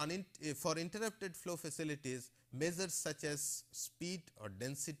 sometimes in for interrupted flow facilities, measures such as speed or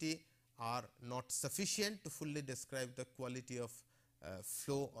density are not sufficient to fully describe the quality of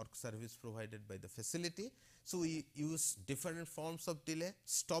flow or service provided by the facility. So, we use different forms of delay,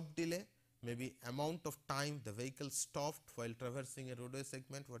 stop delay, maybe amount of time the vehicle stopped while traversing a roadway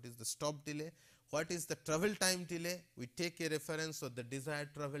segment, what is the stop delay, what is the travel time delay, we take a reference of the desired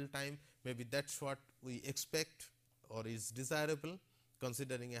travel time, maybe that is what we expect or is desirable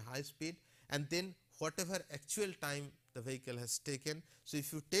considering a high speed, and then whatever actual time the vehicle has taken. So,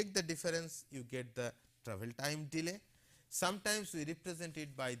 if you take the difference, you get the travel time delay. Sometimes we represent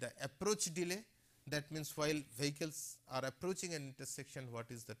it by the approach delay, that means while vehicles are approaching an intersection, what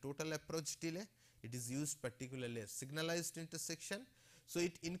is the total approach delay? It is used particularly as signalized intersection. So,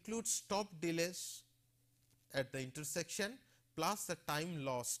 it includes stop delays at the intersection plus the time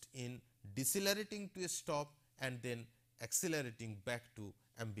lost in decelerating to a stop and then accelerating back to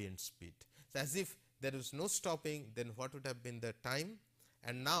ambient speed. So, as if there is no stopping, then what would have been the time,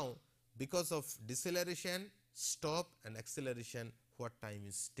 and now because of deceleration, stop and acceleration, what time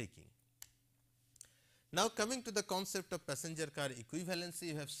is taking. Now, coming to the concept of passenger car equivalency,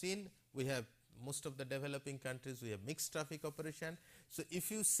 you have seen we have most of the developing countries, we have mixed traffic operation. So,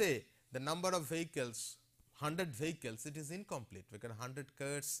 if you say the number of vehicles 100 vehicles, it is incomplete because 100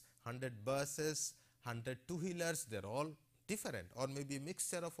 cars, 100 buses, 100 two-wheelers, they are all different, or maybe a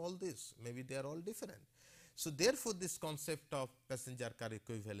mixture of all this, maybe they are all different. So, therefore, this concept of passenger car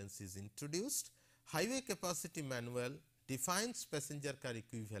equivalency is introduced. Highway Capacity Manual defines passenger car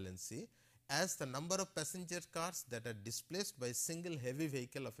equivalency as the number of passenger cars that are displaced by a single heavy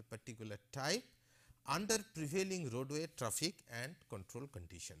vehicle of a particular type under prevailing roadway traffic and control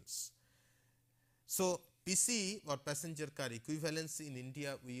conditions. So, PCE or passenger car equivalency in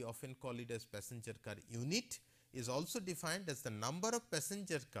India, we often call it as passenger car unit, is also defined as the number of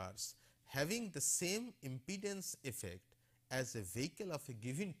passenger cars having the same impedance effect as a vehicle of a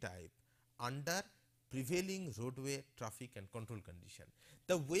given type under prevailing roadway traffic and control condition.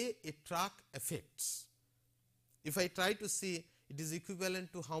 The way a truck affects, if I try to see it is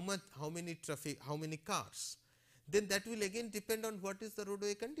equivalent to how many traffic, how many cars, then that will again depend on what is the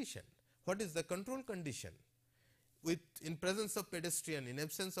roadway condition, what is the control condition. With in presence of pedestrian, in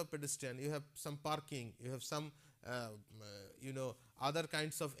absence of pedestrian, you have some parking, you have some other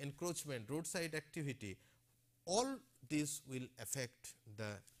kinds of encroachment, roadside activity, all these will affect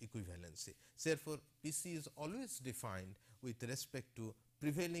the equivalency. Therefore, PC is always defined with respect to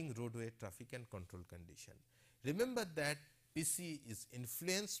prevailing roadway traffic and control condition. Remember that PC is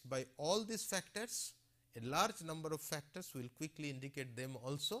influenced by all these factors, a large number of factors, we will quickly indicate them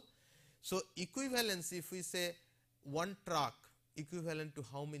also. So, equivalency, if we say one truck equivalent to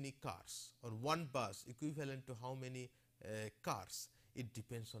how many cars, or one bus equivalent to how many cars, it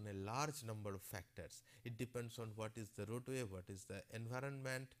depends on a large number of factors. It depends on what is the roadway, what is the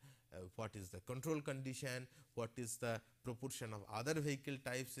environment, what is the control condition, what is the proportion of other vehicle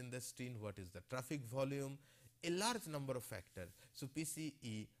types in the street, what is the traffic volume, a large number of factors. So,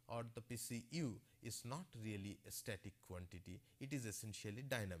 PCE or the PCU is not really a static quantity, it is essentially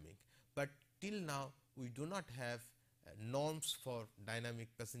dynamic. But till now we do not have norms for dynamic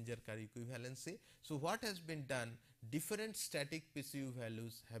passenger car equivalency. So, what has been done, different static PCU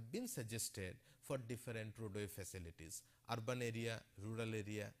values have been suggested for different roadway facilities, urban area, rural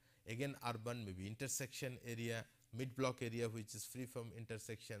area, again urban maybe intersection area, mid block area which is free from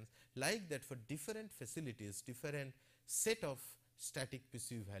intersections, like that for different facilities, different set of static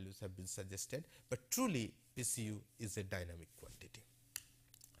PCU values have been suggested, but truly PCU is a dynamic quantity.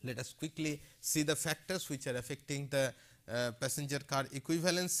 Let us quickly see the factors which are affecting the passenger car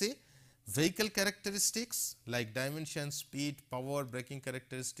equivalency. Vehicle characteristics like dimension, speed, power, braking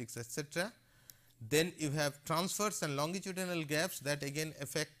characteristics, etc. Then you have transverse and longitudinal gaps that again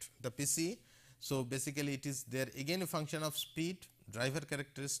affect the PCE. So, basically it is there again a function of speed, driver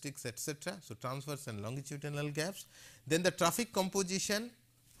characteristics, etc. So, transverse and longitudinal gaps. Then the traffic composition,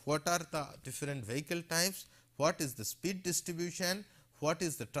 what are the different vehicle types, what is the speed distribution, what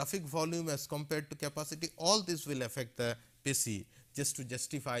is the traffic volume as compared to capacity, all this will affect the PC, just to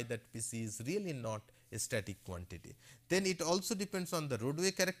justify that PC is really not a static quantity. Then it also depends on the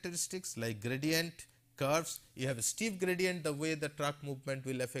roadway characteristics like gradient, curves. You have a steep gradient, the way the truck movement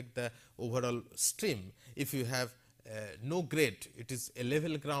will affect the overall stream. If you have no grade, it is a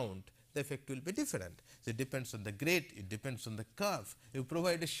level ground, the effect will be different. So, it depends on the grade, it depends on the curve. You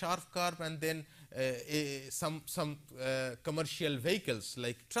provide a sharp curve and then some commercial vehicles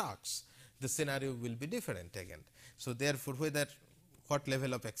like trucks, the scenario will be different again. So, therefore, whether what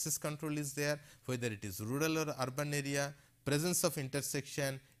level of access control is there, whether it is rural or urban area, presence of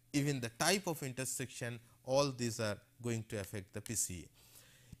intersection, even the type of intersection, all these are going to affect the PCE.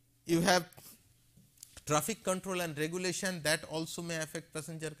 You have traffic control and regulation, that also may affect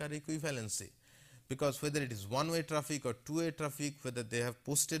passenger car equivalency, because whether it is one-way traffic or two-way traffic, whether they have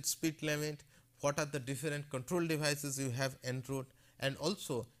posted speed limit, what are the different control devices you have en route, and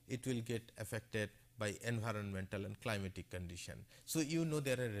also it will get affected by environmental and climatic condition. So, you know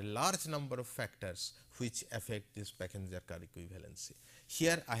there are a large number of factors which affect this passenger car equivalency.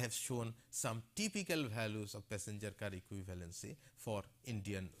 Here I have shown some typical values of passenger car equivalency for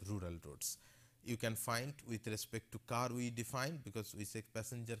Indian rural roads. You can find with respect to car we define, because we say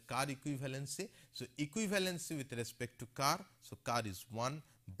passenger car equivalency. So, equivalency with respect to car. So, car is 1,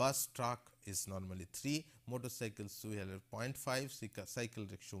 bus, truck is normally 3, motorcycles we have 0.5, cycle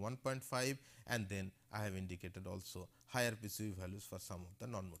rickshaw 1.5, and then I have indicated also higher PCU values for some of the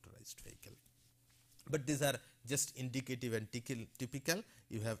non-motorized vehicle. But these are just indicative and typical.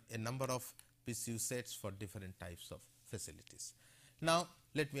 You have a number of PCU sets for different types of facilities. Now,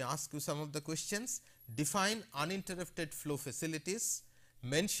 let me ask you some of the questions. Define uninterrupted flow facilities.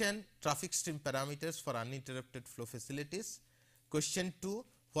 Mention traffic stream parameters for uninterrupted flow facilities. Question 2.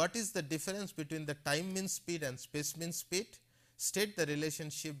 What is the difference between the time mean speed and space mean speed? State the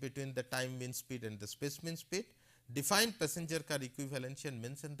relationship between the time mean speed and the space mean speed. Define passenger car equivalency and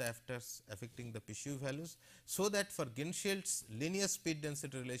mention the factors affecting the PCU values, so that for Ginshild's linear speed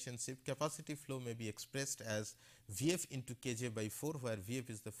density relationship, capacity flow may be expressed as Vf into Kj by 4, where Vf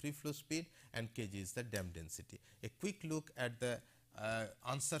is the free flow speed and Kj is the dam density. A quick look at the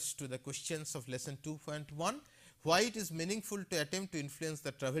answers to the questions of lesson 2.1. Why it is meaningful to attempt to influence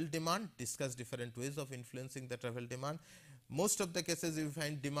the travel demand, discuss different ways of influencing the travel demand. Most of the cases you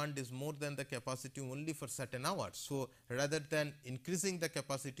find demand is more than the capacity only for certain hours. So, rather than increasing the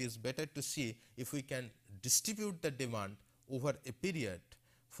capacity, is better to see if we can distribute the demand over a period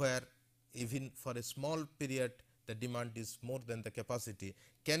where even for a small period the demand is more than the capacity.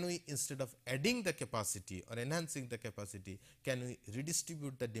 Can we, instead of adding the capacity or enhancing the capacity, can we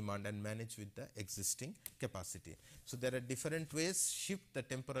redistribute the demand and manage with the existing capacity? So, there are different ways: shift the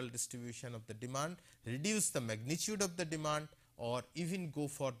temporal distribution of the demand, reduce the magnitude of the demand, or even go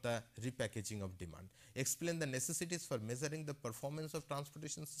for the repackaging of demand. Explain the necessities for measuring the performance of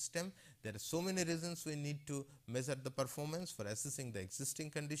transportation system. There are so many reasons we need to measure the performance: for assessing the existing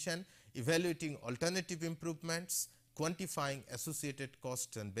condition, evaluating alternative improvements, quantifying associated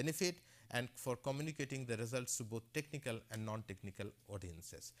costs and benefit, and for communicating the results to both technical and non-technical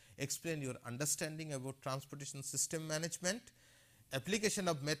audiences. Explain your understanding about transportation system management, application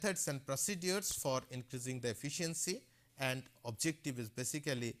of methods and procedures for increasing the efficiency, and objective is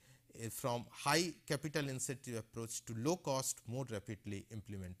basically from high capital incentive approach to low cost, more rapidly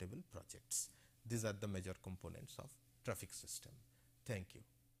implementable projects. These are the major components of traffic system. Thank you.